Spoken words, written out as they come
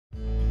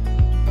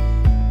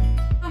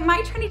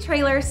my Trendy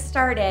trailer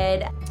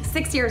started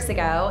 6 years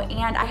ago,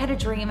 and I had a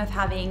dream of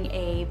having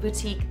a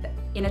boutique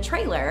in a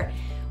trailer.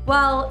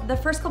 Well, the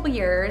first couple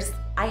years,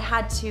 I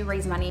had to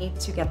raise money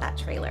to get that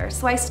trailer.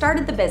 So I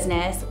started the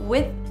business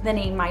with the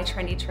name My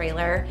Trendy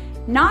Trailer,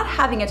 not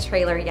having a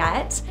trailer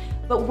yet,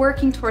 but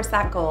working towards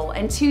that goal.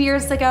 And 2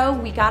 years ago,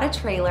 we got a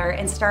trailer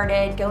and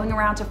started going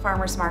around to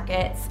farmers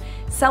markets,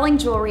 selling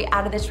jewelry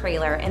out of the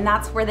trailer, and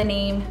that's where the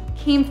name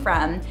came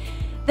from.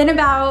 Then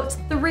about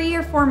 3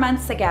 or 4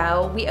 months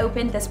ago, we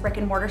opened this brick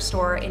and mortar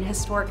store in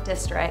Historic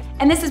District.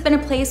 And this has been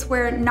a place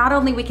where not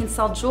only we can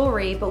sell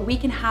jewelry, but we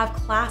can have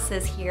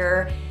classes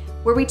here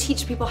where we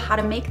teach people how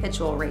to make the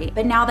jewelry.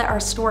 But now that our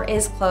store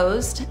is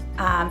closed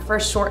for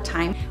a short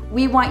time,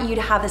 we want you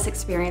to have this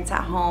experience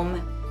at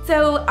home.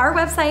 So our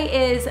website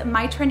is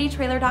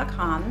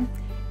mytrendytrailer.com.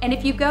 And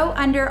if you go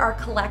under our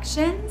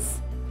collections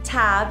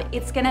tab,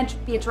 it's gonna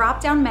be a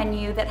drop-down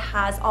menu that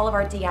has all of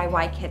our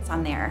DIY kits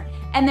on there.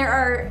 And there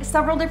are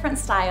several different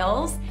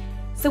styles.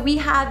 So we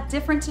have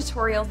different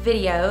tutorial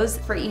videos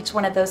for each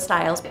one of those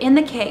styles. In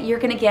the kit, you're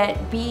gonna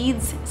get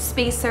beads,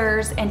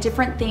 spacers, and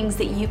different things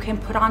that you can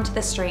put onto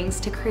the strings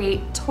to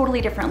create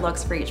totally different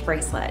looks for each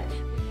bracelet.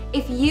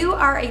 If you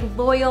are a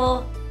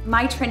loyal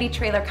My Trendy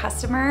Trailer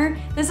customer,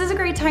 this is a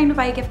great time to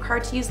buy a gift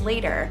card to use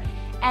later.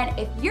 And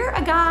if you're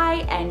a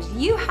guy and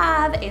you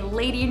have a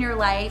lady in your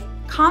life,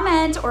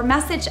 comment or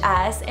message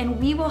us and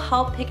we will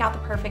help pick out the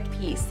perfect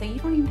piece. So you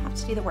don't even have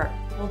to do the work,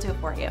 we'll do it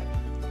for you.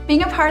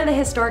 Being a part of the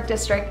Historic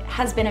District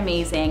has been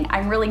amazing.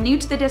 I'm really new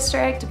to the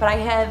district, but I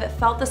have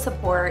felt the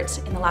support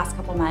in the last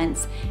couple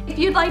months. If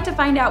you'd like to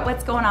find out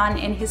what's going on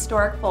in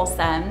Historic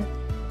Folsom,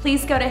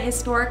 please go to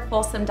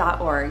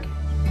historicfolsom.org.